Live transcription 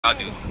I'll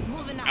do.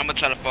 I'm gonna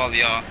try to follow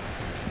y'all.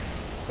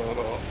 Hold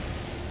on.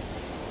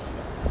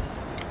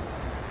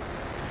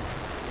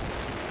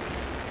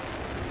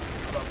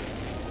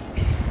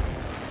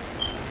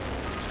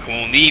 I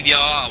won't leave y'all.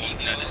 I won't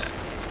do none of that.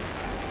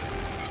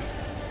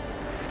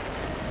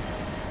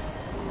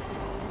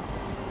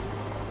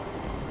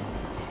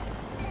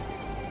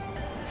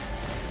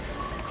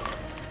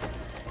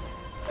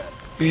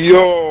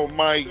 Yo,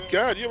 my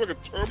God, you have like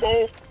a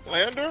turbo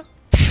lander?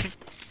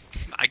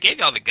 I gave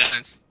y'all the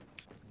guns.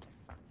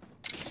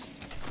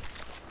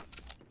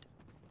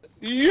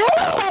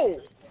 Yo!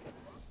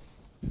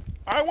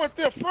 I went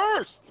there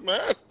first, man.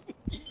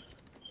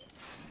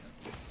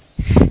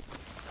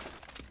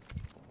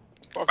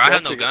 Bro, Fuck I you, I'm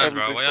have no taking guns,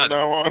 bro. everything What y'all from do?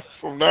 now on.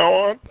 From now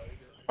on,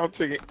 I'm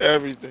taking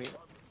everything.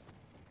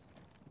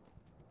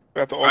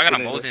 Got the Bro, I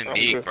got a alternator. I'm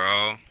Mozambique, good.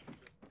 bro.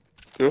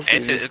 Good Hey,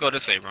 for you. let's go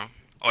this way, bro.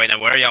 Oh wait, now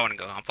where y'all wanna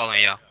go? I'm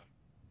following y'all.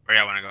 Where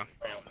y'all wanna go?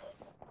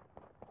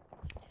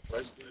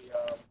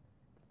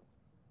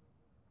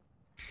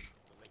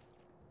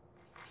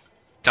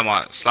 Talking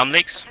about Slum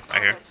Lakes?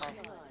 Right here.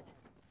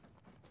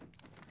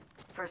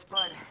 First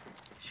blood.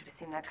 Should have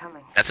seen that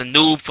coming. That's a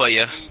noob for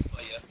you.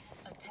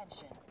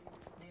 Attention.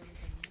 There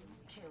is a new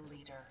kill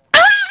leader.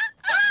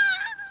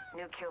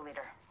 New kill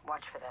leader.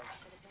 Watch for them.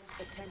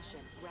 Attention.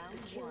 Round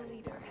one.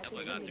 Leader has That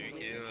boy got 3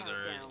 kills countdown.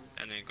 already.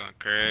 That nigga going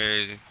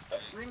crazy.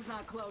 Ring's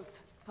not close.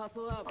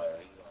 Hustle up.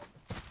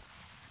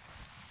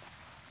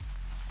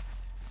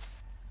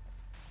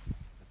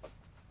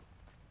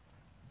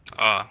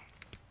 Oh.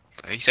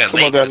 So he said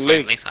Talking about lakes. that That's why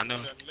lake. lakes I know.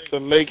 The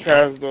lake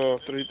has the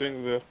 3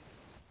 things there.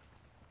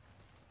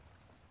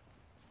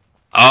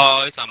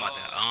 Oh, he's talking about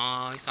that.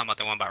 Oh, he's talking about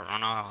the one by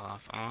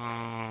runoff.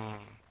 Oh.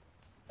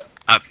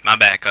 My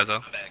bad,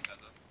 cuzzo.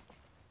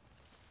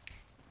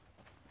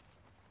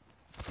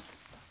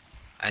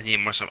 I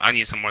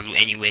need some more loot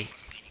anyway. You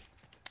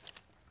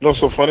know what's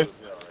so funny?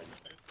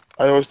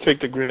 I always take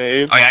the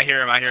grenades, Oh yeah, I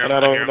hear him. I hear him. and I I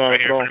don't hear even him know how right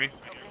to here in throw front them.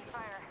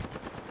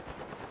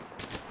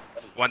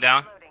 of me. One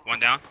down. One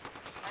down.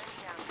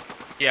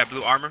 Yeah,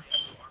 blue armor.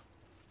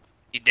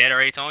 He dead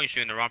already, Tony. You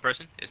shooting the wrong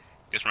person. It's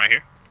this one right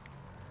here.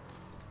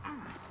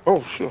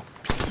 Oh, sure.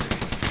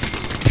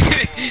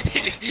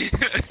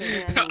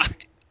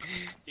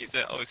 He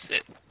said, "Oh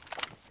shit."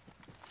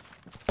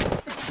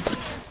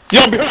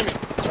 Yo, behind me!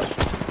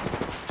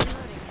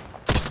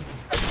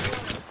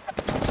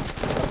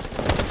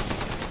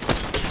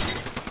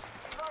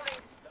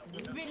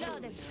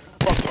 Reloading.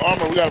 Fuck the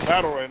armor, we got a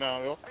battle right now,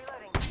 yo. New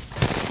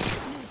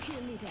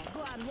kill leader. Go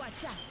on,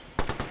 watch out.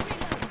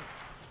 Reloading.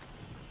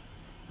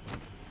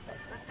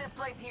 Let's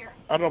displace here.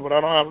 I know, but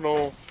I don't have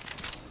no...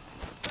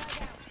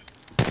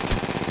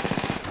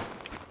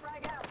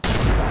 Frag out.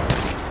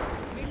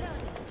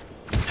 Reloading.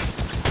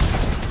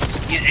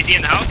 Is he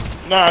in the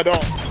house? Nah, I don't.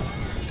 I'm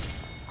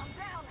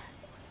down.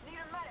 Need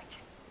a medic.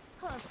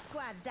 Whole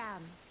squad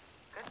down.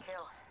 Good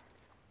kill.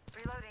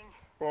 Reloading.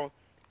 Well,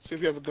 see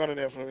if he has a gun in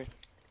there for me.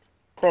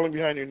 Crawling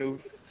behind you, noob.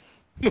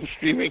 Noob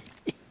screaming.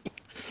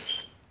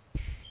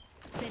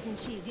 Setting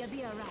shield. You'll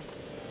be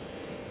alright.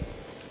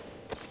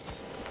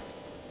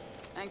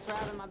 Thanks for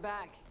having my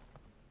back.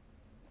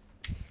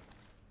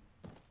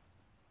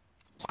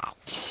 Wow.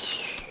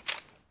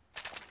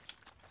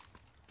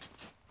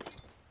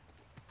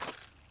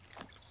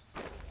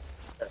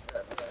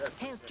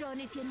 Health drone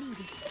if you need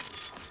it.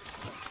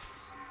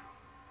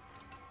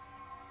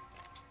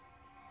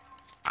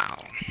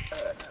 Wow.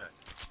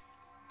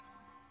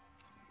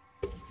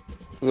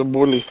 He's a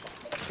bully.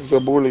 He's a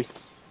bully.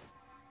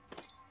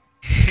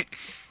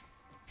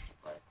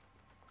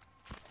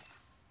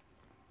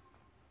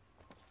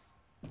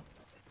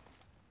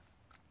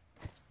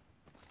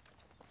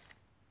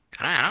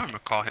 I don't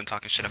recall him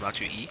talking shit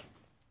about you, E.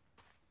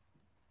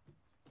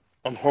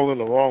 I'm holding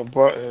the wrong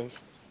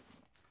buttons.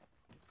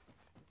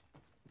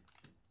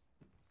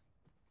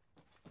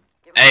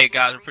 Hey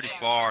guys, we're pretty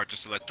far.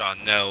 Just to let y'all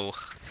know.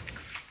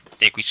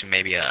 Think we should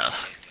maybe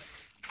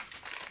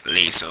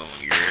leave soon.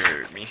 You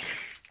heard me.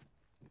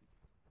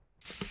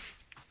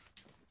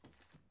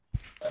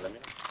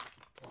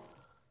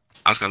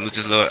 I'm just gonna loot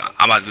this little.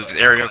 I'm about to loot this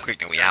area real quick,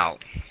 then we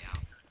out.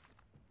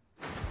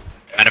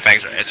 Matter of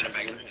fact,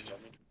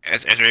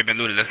 it's already been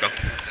looted. Let's go.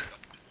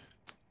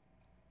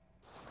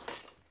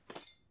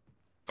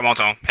 Come on,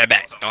 Tom. Head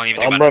back. Don't even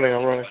think I'm about running,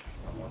 I'm running.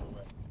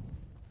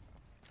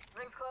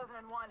 Ring's closing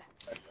in one.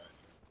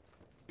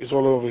 He's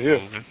all over here.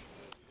 it. Moving.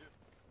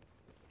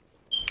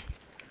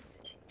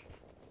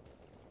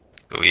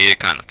 Oh yeah,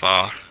 kind of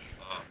far.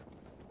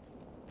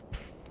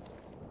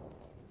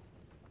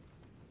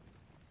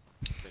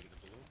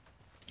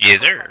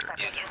 Yes, sir.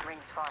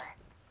 Rings far.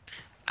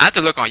 I have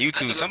to look on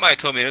YouTube. Somebody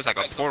told me there's like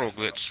a portal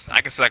glitch.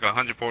 I can see like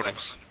 100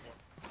 portals.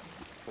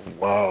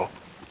 Wow.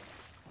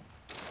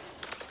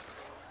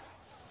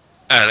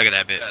 Look at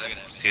that bit.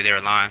 See if they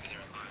were lying.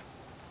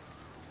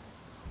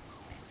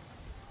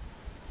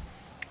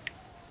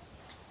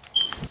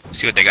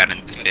 See what they got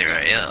in this bit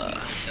right here.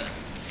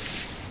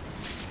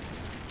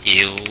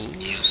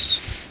 Eels.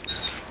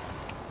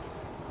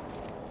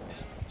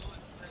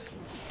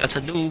 That's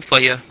a noob for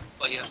you.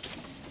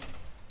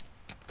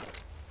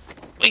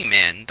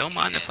 Wingman, don't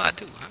mind if I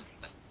do, huh?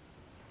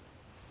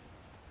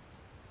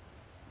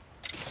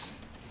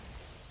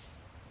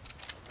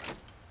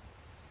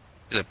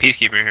 There's a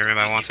peacekeeper in here if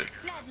anybody wants it.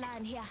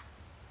 Flatline here.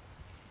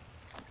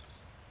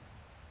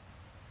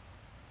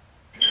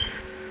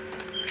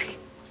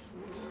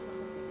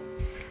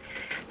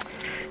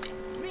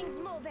 Rings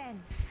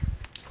moving.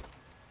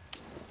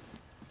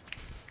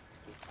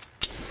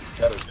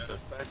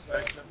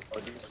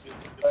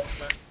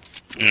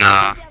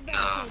 Nah,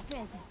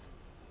 Present.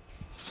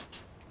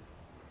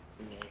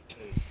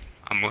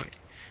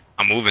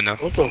 I'm moving though.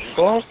 What the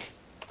fuck?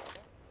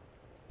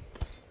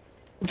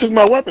 Who took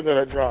my weapon that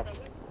I dropped?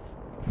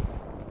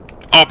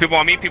 Oh, people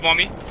on me, people on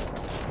me.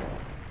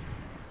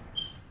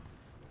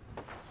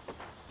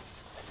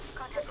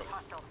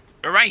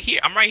 They're right here.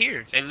 I'm right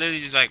here. They literally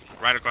just like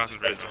right across the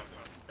bridge.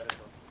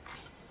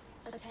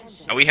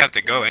 And we have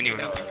to go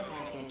anyway.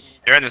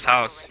 They're in this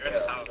house.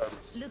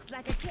 Looks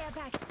like a care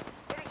pack.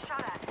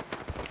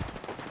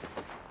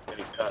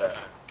 Getting shot at.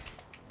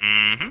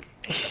 Mm-hmm.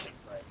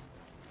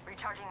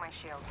 Recharging my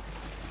shields.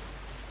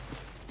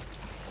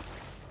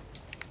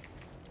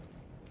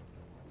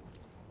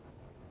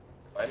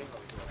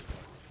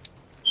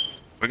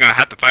 We're gonna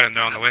have to fight them.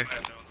 They're on the way.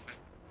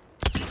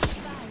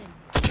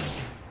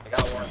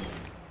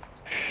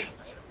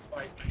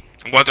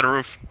 I'm going to the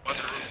roof.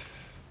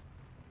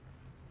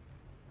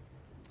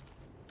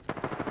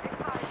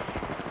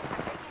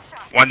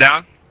 One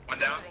down.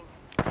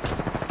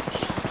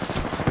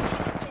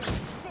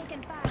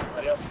 Taking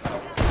fire.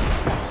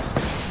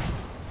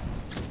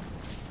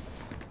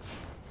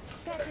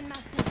 Patching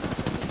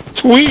myself.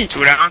 Tweet!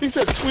 Two down. He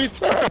said tweet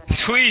time!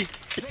 Tweet.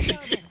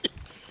 Reloading.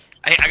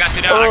 I got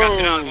two down. I got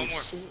two down. One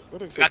more.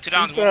 What is I got it? two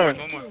down. Tweet One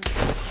time. more. One more. I'm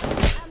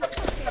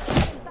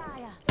taking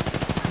fire.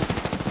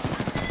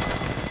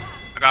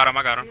 I got him.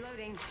 I got him.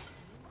 Reloading.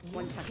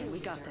 1 second, we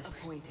got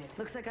this.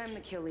 Looks like I'm the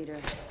kill leader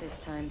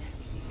this time.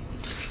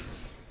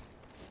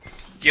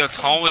 Yo,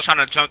 Tone was trying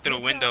to jump through the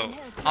window.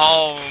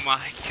 Oh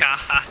my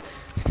god.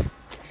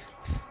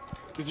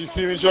 Did you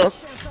see me,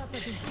 Joss?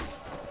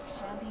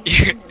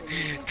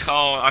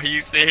 Tone, are you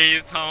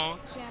serious, Tone?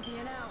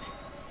 Champion out.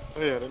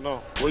 Oh, yeah, I don't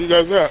know. Where you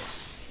guys at?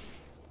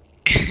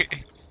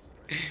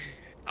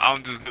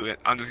 I'm just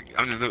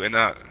looting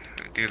up.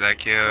 Dude, I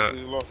killed.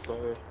 You lost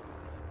out here.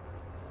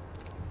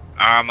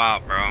 I'm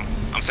out, bro.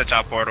 I'm set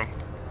y'all portal.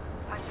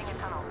 Punching a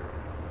tunnel.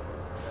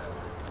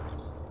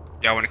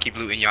 Y'all wanna keep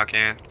looting, y'all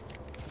can.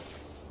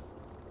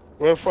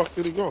 Where the fuck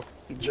did he go?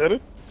 He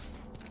jetted?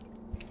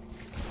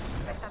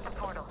 I set the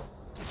portal.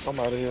 I'm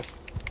out of here.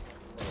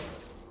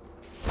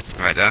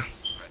 Right there.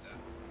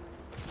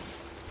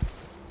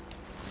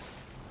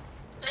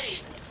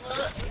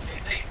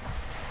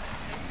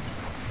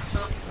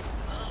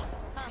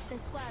 Half the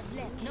squad's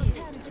left. No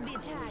time to be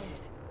tired.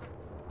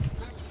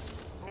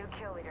 New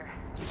kill leader.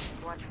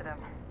 Watch for them.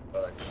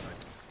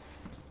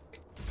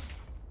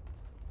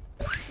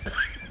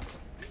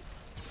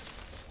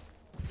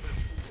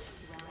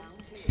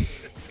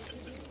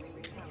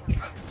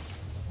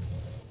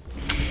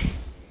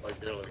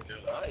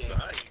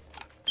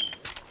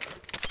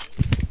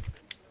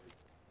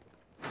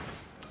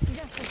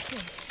 Just a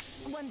sec.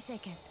 1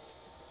 second.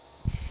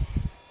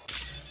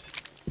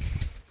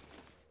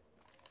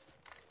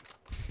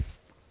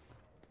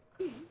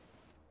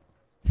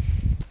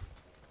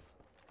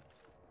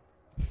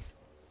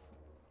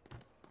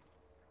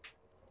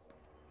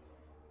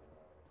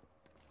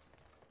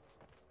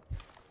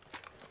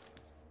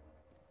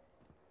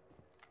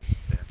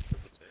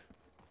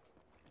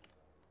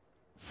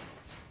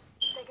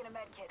 Taking a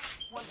med kit.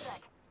 1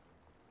 sec.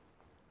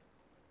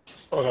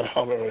 Oh, I got a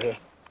helmet right here.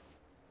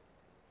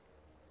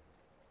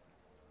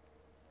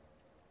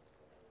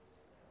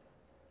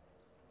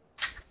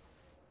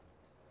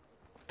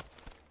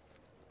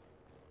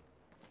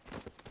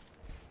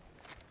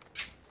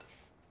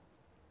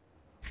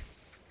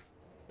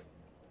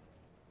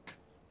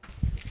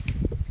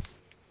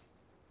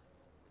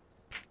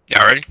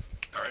 Y'all ready?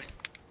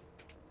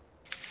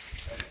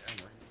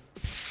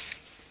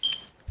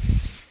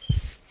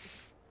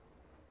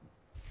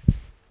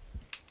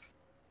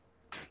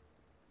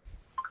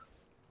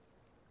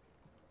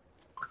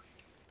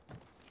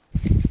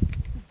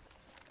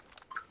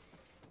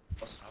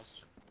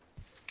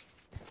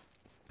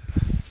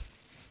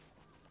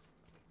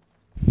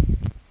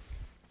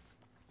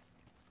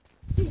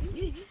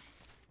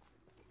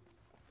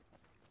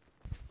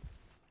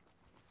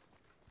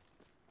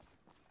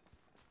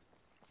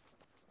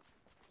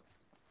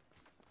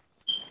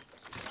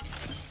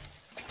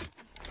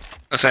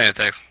 I'll send you a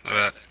text. Look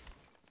at that.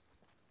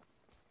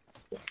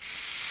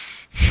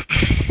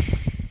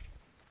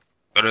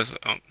 What is it?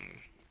 Oh.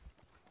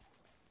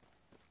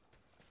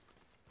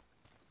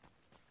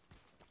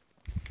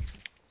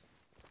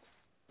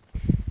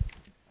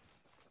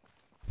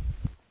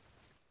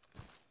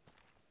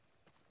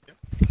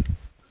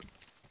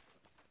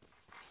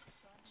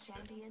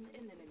 Champion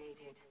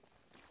eliminated.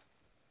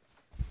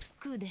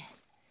 Good.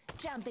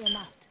 Champion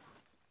out.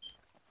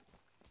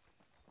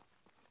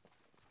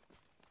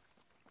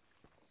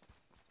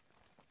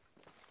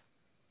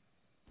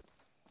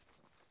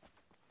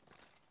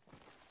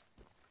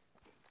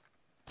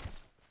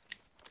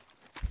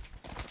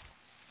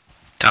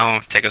 know,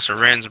 take a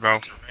syringe, bro.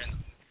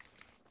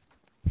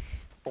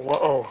 What?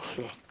 Oh,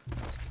 shit.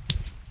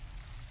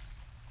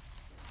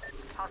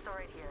 Hostile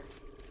right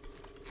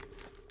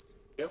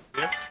here.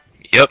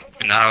 Yep,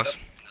 in the house.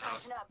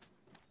 Listen up.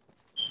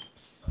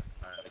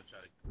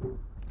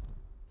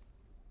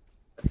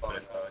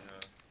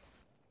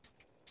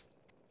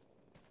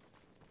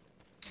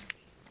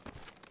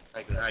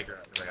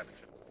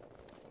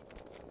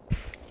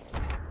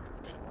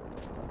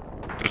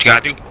 What you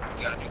gotta do?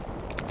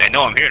 They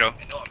know I'm here though.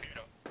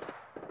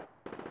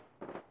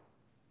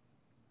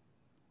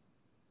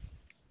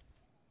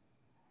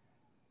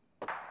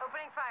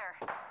 Opening fire.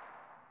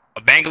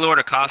 A Bangalore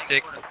to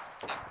Caustic.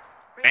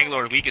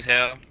 Bangalore weak as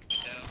hell.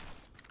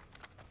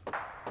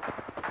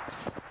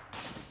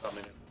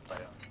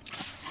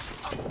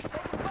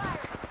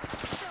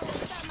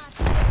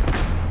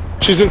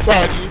 She's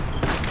inside you.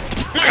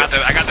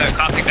 I got the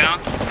Caustic down.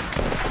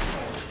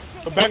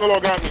 The Bangalore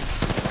got me.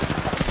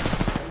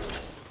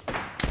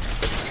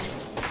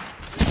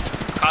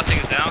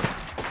 Caustic is down.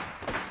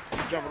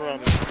 She's jumping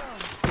around there.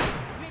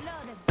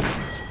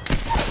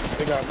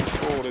 They got me.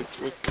 Oh, they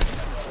twisted.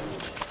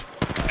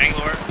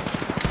 Bangalore.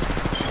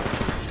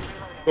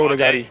 Oh, they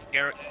got E.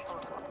 Garrett.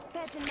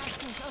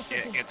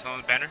 Get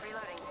Tone's banner.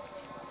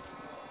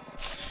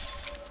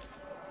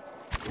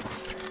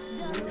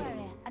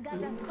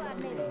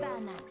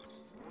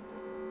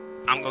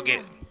 I'm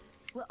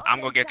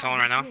gonna get Tone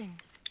right now.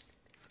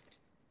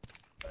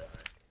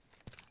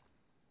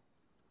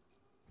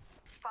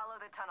 Follow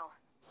the tunnel.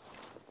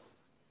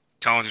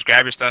 Tone, just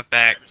grab your stuff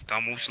back.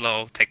 Don't move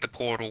slow. Take the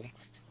portal.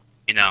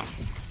 You know.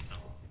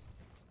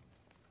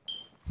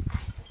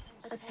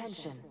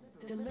 Attention.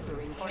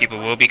 Delivering. People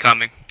will be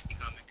coming.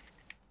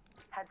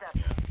 Heads up.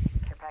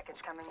 Care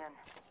package coming in.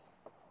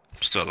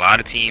 Still a lot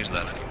of teams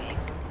left.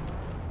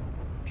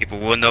 People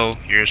will know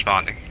you're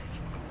responding.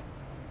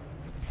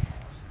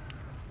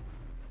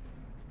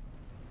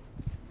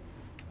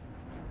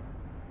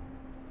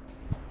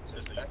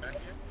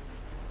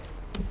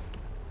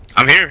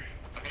 I'm here.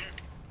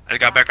 I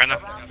just got back right now.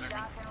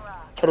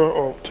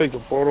 Oh, take the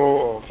portal.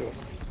 Oh, okay.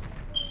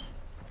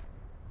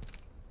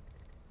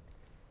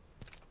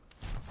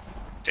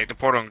 Take the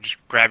portal and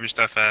just grab your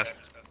stuff fast.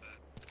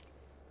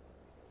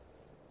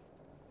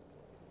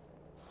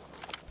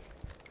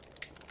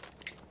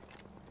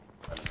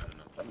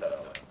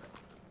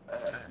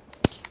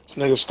 This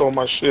nigga stole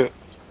my shit.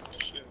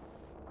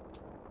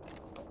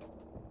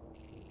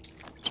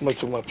 Somebody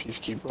took my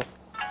peacekeeper.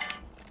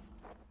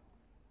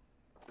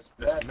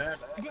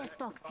 Death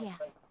box here.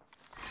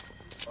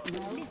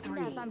 Listen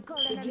up, I'm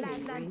calling a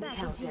lifeline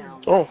package in.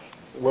 Oh,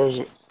 where is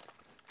it?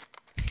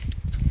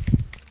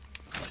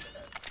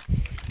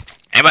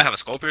 Anybody have a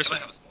skull piercer?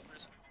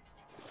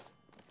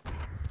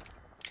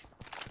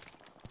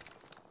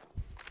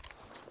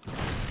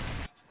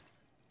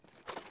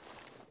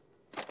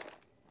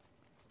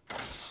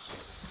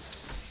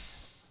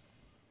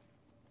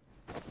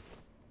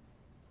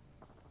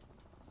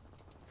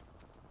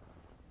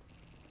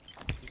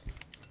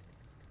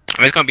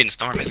 I mean, it's gonna be in the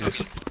storm, isn't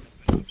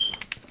it?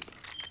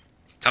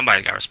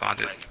 Somebody got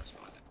responded.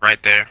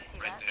 Right there.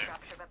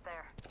 Dropship up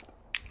there.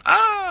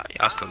 Ah,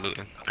 y'all still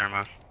looting. Never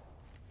mind.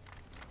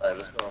 Alright,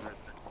 let's go.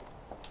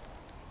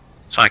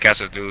 Trying to catch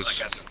the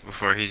dudes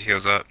before he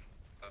heals up.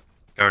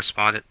 Got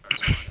responded.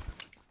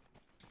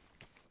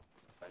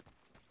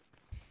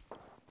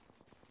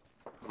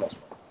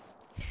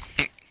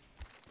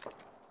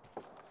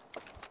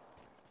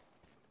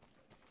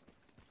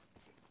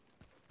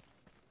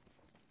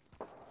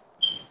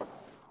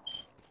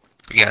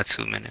 We got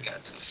 2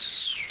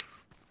 minutes.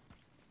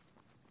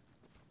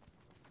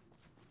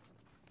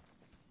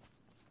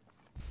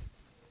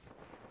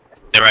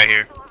 They're right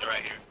here.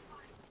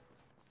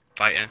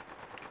 Fighting.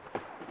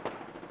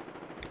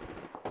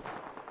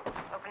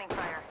 Opening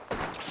fire.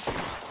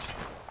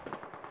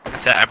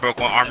 That's it. I broke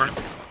one armor.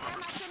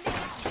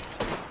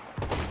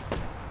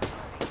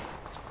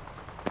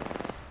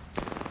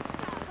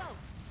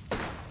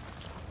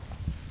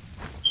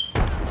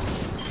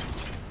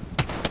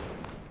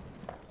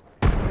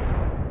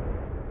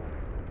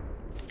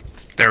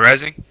 They're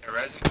rezzing.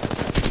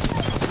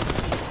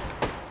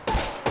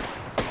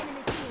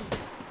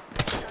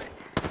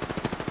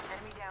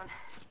 Enemy down.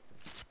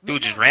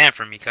 Dude just ran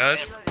from me,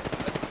 cuz.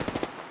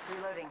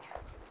 Reloading.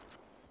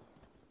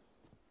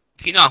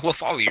 You know I will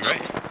follow you,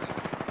 right?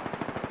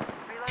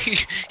 Reloading.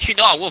 You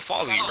know I will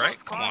follow you, right?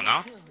 Come on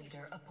now.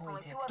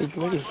 Only two This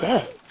others. nigga's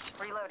that?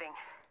 Reloading.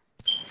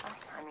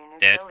 I'm your new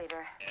Dead. kill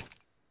leader.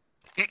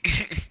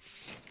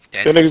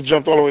 That Dead. niggas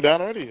jumped all the way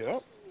down already?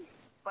 Yep.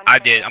 One I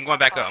minute. did. I'm going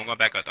back up.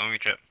 Don't even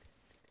trip.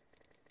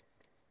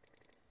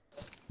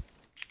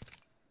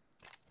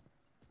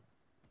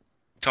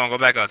 Tom, go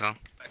back up, Tom.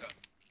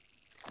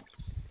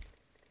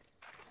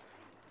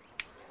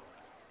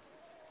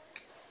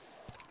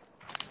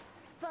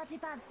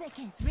 45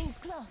 seconds, rings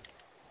close.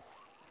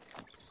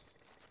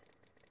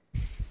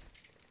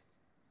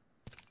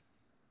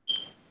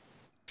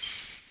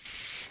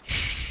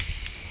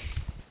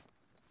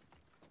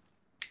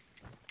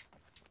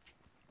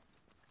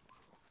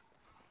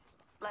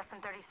 Less Less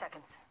than 30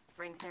 seconds.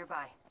 Rings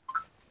nearby.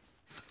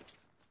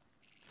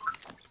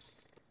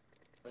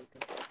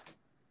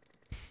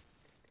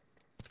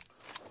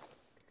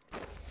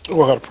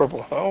 Oh, I got a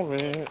purple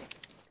helmet.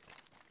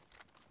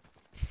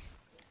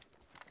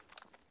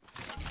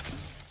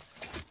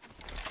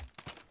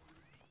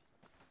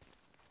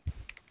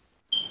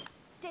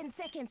 10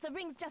 seconds. The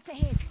ring's just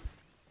ahead.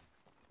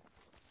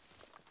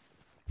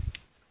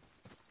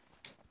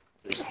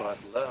 3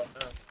 spots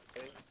left.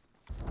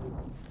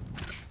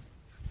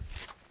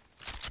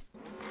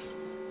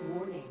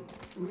 Warning.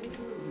 Ring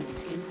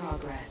movement in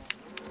progress.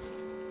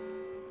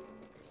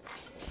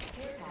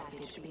 Care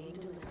package being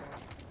delivered.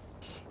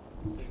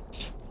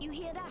 You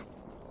hear that?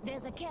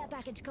 There's a care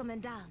package coming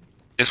down.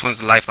 This one's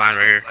the lifeline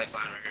right here.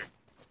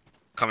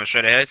 Coming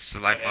straight ahead, it's the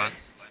lifeline.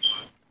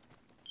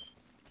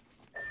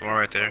 The one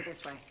right there.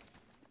 This way.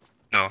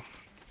 No.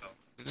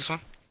 Is this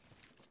one?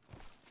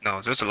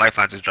 No, there's a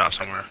lifeline just dropped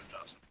somewhere.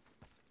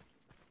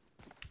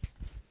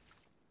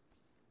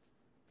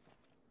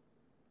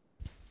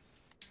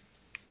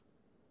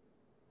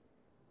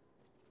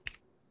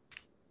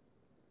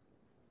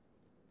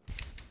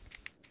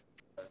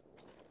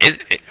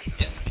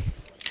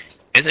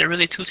 Is it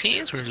really 2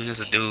 teams, or is it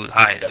just a dude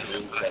hiding?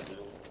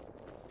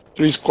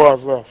 3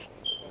 squads left.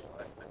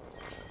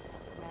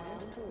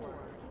 Round 4.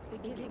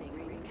 Beginning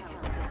ring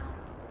countdown.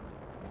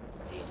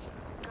 Good.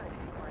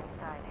 We're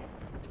inside.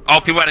 Oh,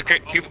 people at it,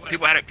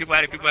 people at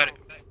it.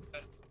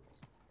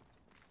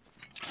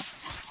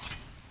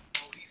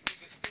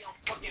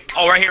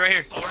 Oh, right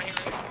here.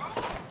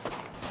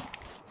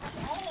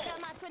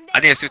 I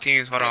think it's 2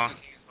 teams, hold on.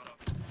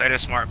 Play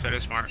this smart.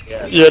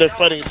 Yeah, they're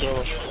fighting each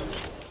other.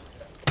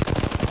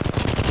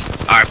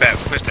 Alright, bet,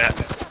 push that.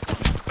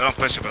 But don't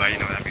push it, but like, you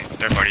know what I mean.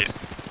 Third party.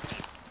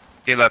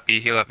 Heal up, B.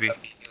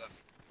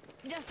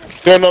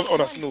 They're not. Oh,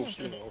 that's Noobs.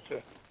 You know,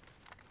 okay.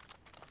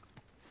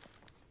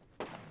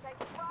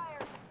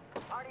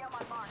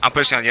 I'm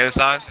pushing on the other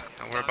side.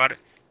 Don't worry about it.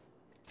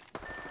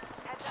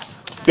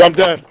 Yeah, I'm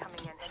dead.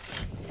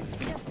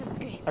 Just a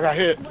screen. I got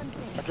hit. One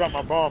second. I dropped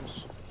my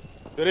bombs.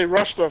 Yeah, they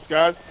rushed us,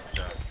 guys.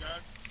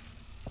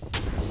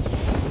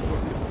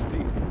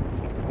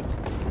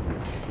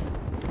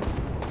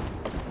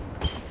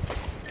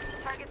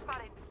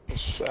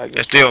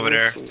 They're still over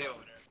there.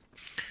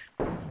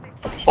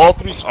 All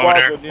 3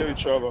 squads are near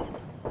each other.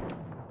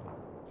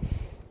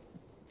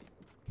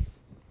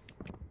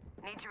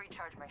 Need to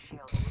recharge my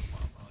shield.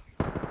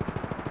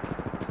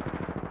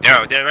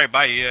 Yeah, they're right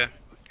by you, yeah.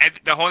 And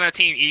the whole other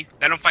team, E.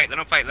 Let them fight. The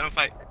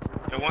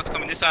one's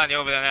coming this side and the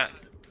over there.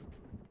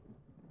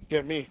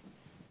 Get me.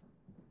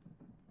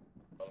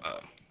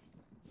 I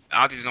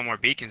don't think there's no more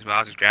beacons, but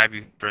I'll just grab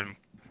you for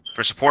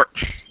support.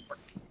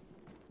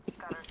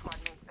 Got our squad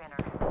mate's banner.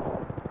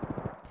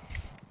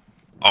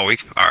 Oh,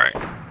 alright.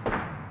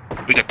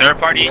 We got third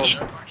party E.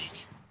 Come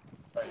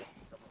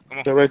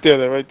on. They're right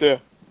there.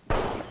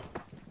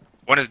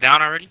 One is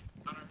down already.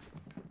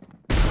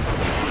 2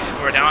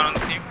 are down on the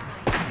team.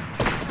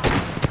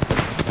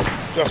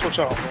 Just watch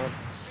out, man.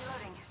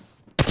 Reloading.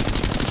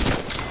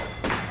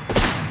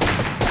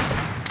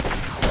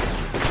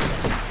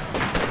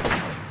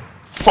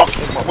 Fuck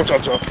him, man. Watch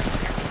out, Just.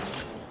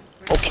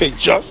 Okay,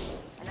 Just.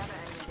 Another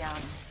enemy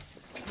down.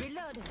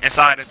 Reloading.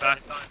 Inside. Reloading.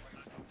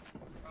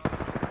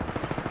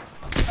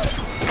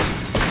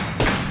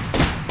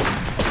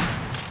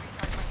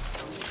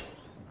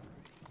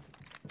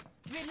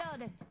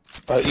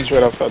 He's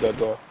right outside that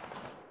door.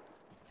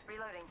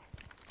 Reloading.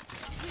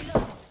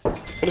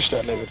 Finish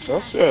that nigga,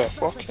 Just. Yeah,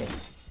 fuck him.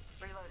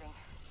 Reloading.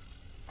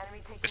 Enemy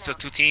taken There's still out.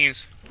 2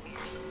 teams.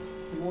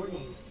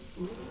 Warning.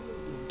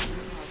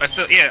 But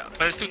still, yeah,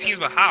 but it's 2 teams,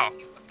 but how?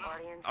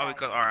 Already inside. Oh,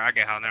 because, alright, I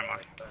get how, never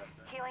mind.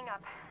 Healing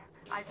up.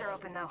 Eyes are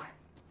open though.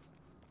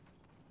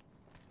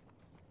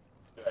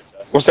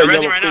 What's They're that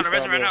resing yellow right now,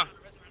 place they're resing down right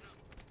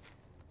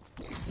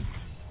there? now.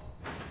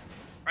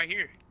 Right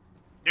here.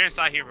 They're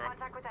inside here, bro.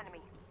 Contact with enemy.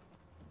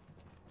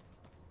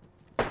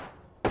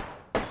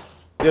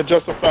 Yeah,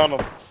 Justin found him.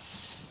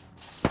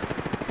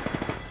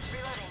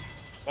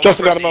 Reloading.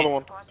 Justin got another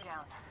one. Squad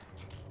down.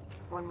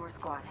 One more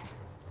squad.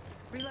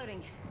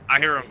 Reloading. I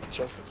hear him.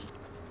 Justin.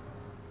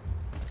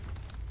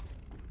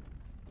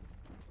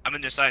 I'm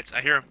in their sights.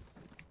 I hear him.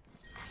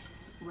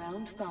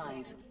 Round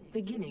 5.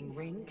 Beginning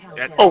ring Yeah,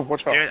 countdown. Oh,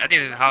 watch out. I think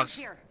it's in the house.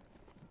 Here.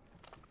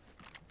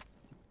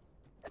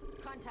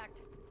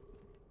 Contact.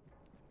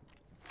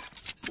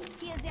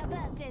 Here's your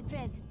birthday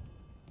present.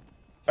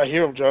 I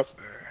hear him, Just.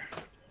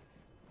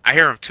 I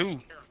hear him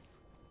too.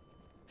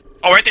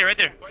 Oh, right there.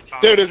 There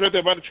it is, right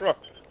there by the truck.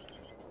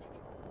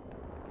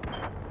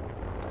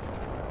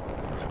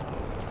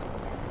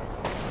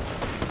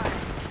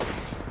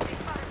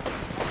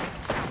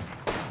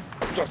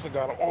 Justin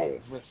got him. Oh,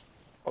 missed.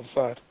 On the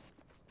side.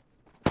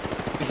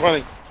 He's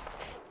running.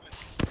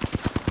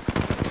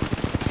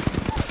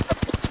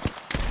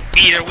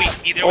 Either weak.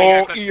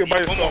 Oh, you're by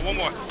yourself. One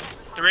more.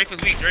 The Wraith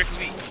is weak.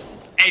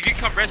 Hey, if you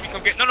come res me,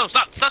 come get. No,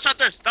 stop shot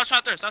thirst.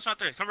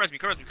 Come res me.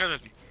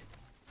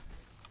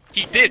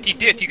 He did.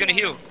 He's gonna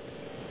heal.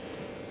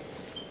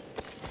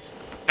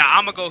 Now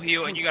I'm gonna go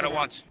heal, and you gotta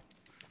watch.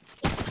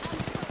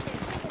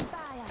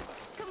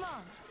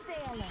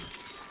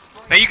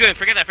 No, you good.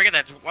 Forget that. Forget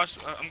that. Watch.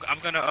 I'm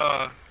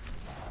gonna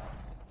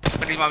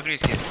put these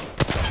opportunities again.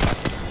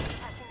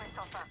 Patching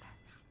myself up.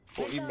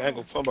 Oh, he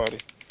mangled somebody.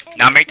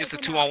 Now make this a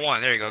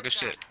 2-on-1. There you go. Good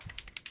shit.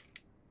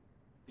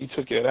 He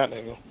took care of that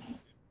nigga.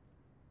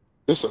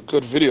 This is a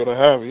good video to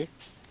have, you.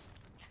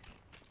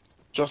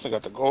 Justin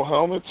got the gold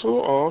helmet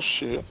too. Oh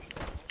shit.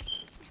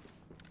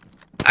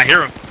 I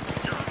hear him.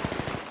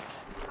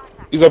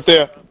 He's up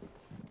there.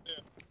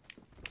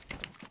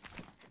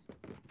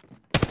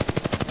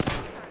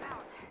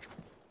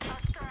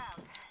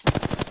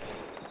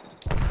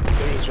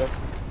 There he is,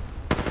 Justin.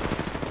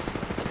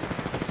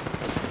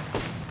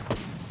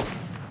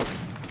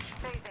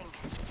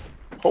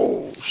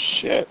 Oh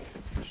shit.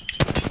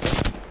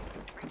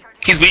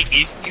 He's weak.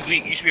 He's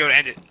weak. You should be able to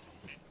end it.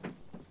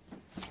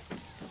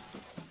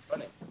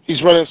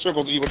 He's running in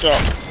circles, E. Watch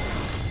out.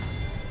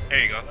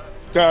 There you go.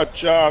 Good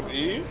job,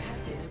 E.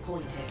 Has been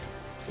appointed.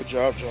 Good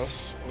job,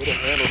 Just. Way to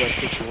handle that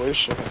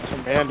situation and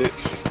command it.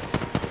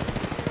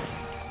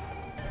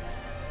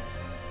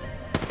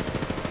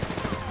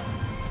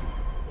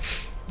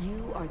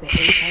 You are the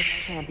Apex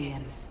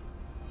champions.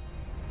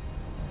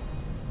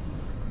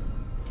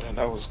 Man,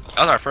 that was That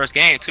was our first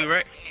game too,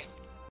 right?